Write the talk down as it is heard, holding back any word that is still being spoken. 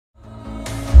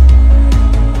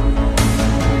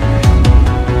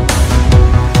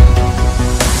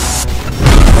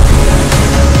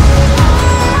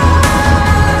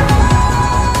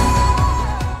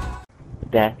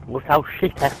Look how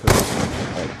shit Echo.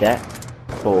 Det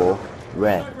for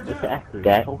red. Det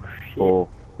for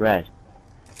red.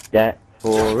 Det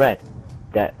for red.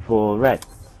 Det for red.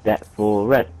 Det for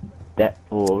red. Det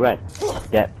for red.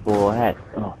 Det for head.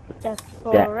 Oh. Det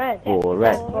for red. For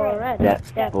red. Det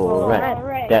for red.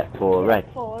 Det for red.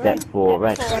 Det for red. Det for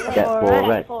red. Det for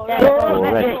red. Det for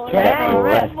red.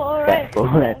 Det for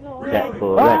red. Det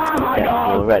for red. Det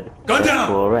for red. Gun down.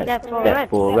 For red. Det for Det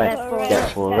for red. Det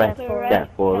for red. Det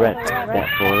for red. Det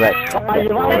for red. Det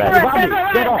for red.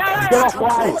 Get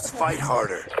off! Fight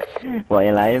harder. What are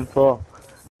you lying for?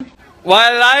 What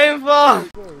are you lying for?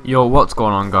 Yo, what's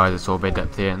going on guys, it's Obey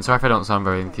Depth here, and sorry if I don't sound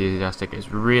very enthusiastic,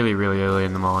 it's really early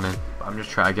in the morning. I'm just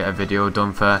trying to get a video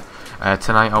done for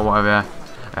tonight or whatever,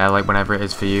 like whenever it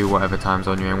is for you, whatever time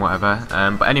zone you're in, whatever.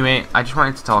 But anyway, I just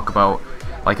wanted to talk about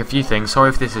like a few things. Sorry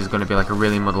if this is going to be like a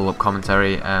really muddled up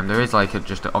commentary. There is like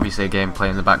just obviously a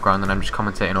gameplay in the background and I'm just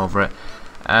commentating over it.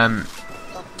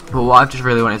 But what I've just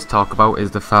really wanted to talk about is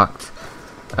the fact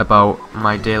about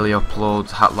my daily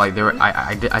uploads.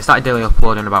 I started daily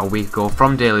uploading about a week ago.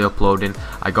 From daily uploading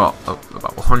I got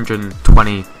about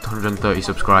 120 130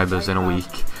 subscribers in a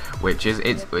week, which is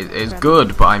it's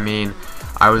good, but I mean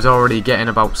I was already getting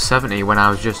about 70 when I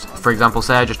was just, for example,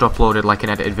 say I just uploaded like an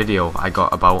edited video, I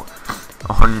got about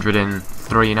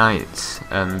 103 nights,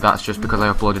 and that's just because I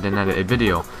uploaded an edited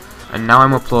video. And now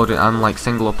I'm like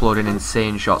single uploading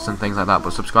insane shots and things like that,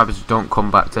 but subscribers don't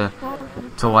come back to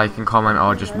like and comment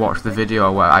or just watch the video.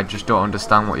 Where I just don't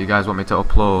understand what you guys want me to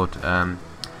upload.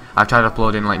 I've tried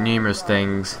uploading like numerous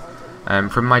things.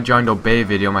 From my joined Obey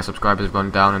video, my subscribers have gone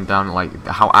down and down. Like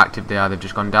how active they are, they've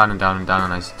just gone down and down and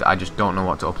down, and I just don't know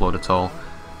what to upload at all.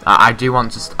 I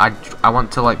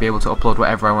want to like be able to upload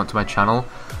whatever I want to my channel,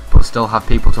 but still have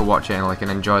people to watch it and like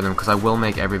and enjoy them, because I will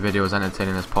make every video as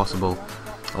entertaining as possible.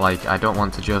 Like I don't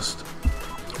want to just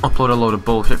upload a load of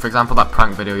bullshit. For example, that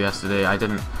prank video yesterday, I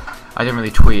didn't really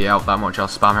tweet it out that much or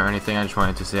spam it or anything. I just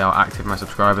wanted to see how active my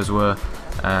subscribers were.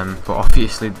 But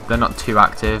obviously they're not too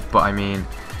active. But I mean,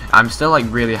 I'm still like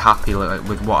really happy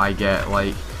with what I get.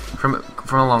 Like from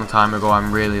a long time ago,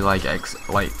 I'm really like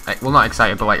well, not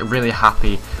excited, but like really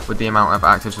happy with the amount of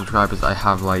active subscribers that I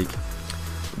have. Like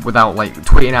without like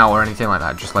tweeting out or anything like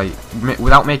that, just like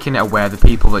without making it aware, the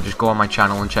people that just go on my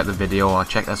channel and check the video or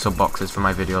check their sub boxes for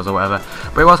my videos or whatever.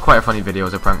 But it was quite a funny video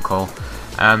as a prank call.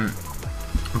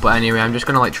 But anyway, I'm just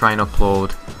gonna like try and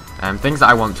upload things that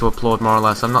I want to upload, more or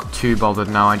less. I'm not too bothered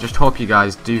now. I just hope you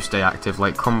guys do stay active,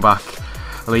 like come back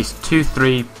at least 2,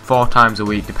 3, 4 times a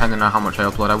week, depending on how much I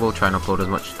upload. I will try and upload as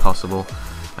much as possible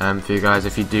for you guys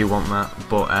if you do want that.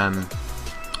 But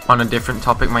on a different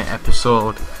topic, my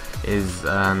episode is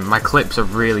my clips are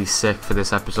really sick for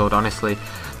this episode. Honestly,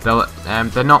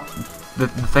 they're not. The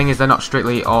thing is, they're not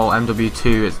strictly all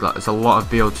MW2. It's a lot of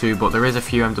BO2, but there is a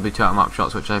few MW2 out of map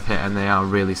shots which I've hit, and they are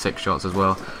really sick shots as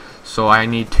well. So I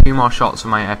need 2 more shots for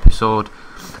my episode.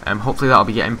 Hopefully that'll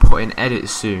be getting put in edit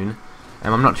soon.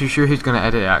 I'm not too sure who's going to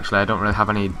edit it. Actually, I don't really have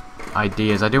any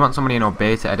ideas. I do want somebody in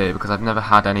Obey to edit it, because I've never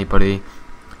had anybody.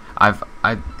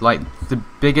 I like the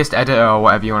biggest editor or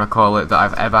whatever you want to call it that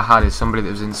I've ever had is somebody that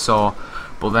was in SAW,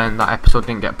 but then that episode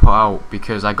didn't get put out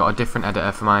because I got a different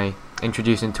editor for my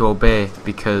introducing to Obey,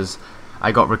 because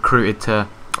I got recruited to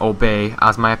Obey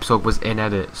as my episode was in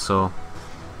edit. So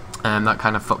that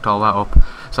kind of fucked all that up.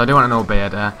 So I do want an Obey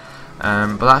editor.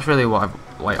 But that's really what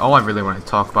all I really wanted to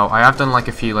talk about. I have done like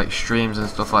a few like streams and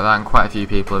stuff like that, and quite a few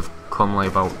people have come like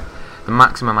about. The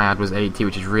maximum I had was 80,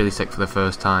 which is really sick for the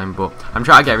first time, but I'm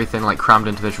trying to get everything like crammed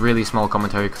into this really small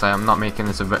commentary, because I am not making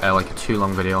this like a too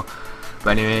long video.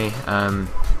 But anyway,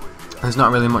 there's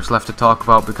not really much left to talk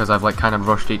about because I've like kind of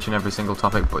rushed each and every single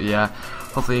topic. But yeah,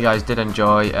 hopefully you guys did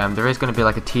enjoy. There is going to be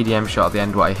like a TDM shot at the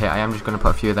end what I hit. I am just going to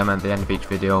put a few of them at the end of each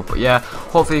video. But yeah,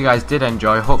 hopefully you guys did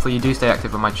enjoy. Hopefully you do stay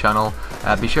active on my channel.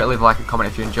 Be sure to leave a like and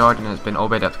comment if you enjoyed, and it's been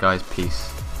Obey Depth, guys.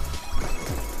 Peace.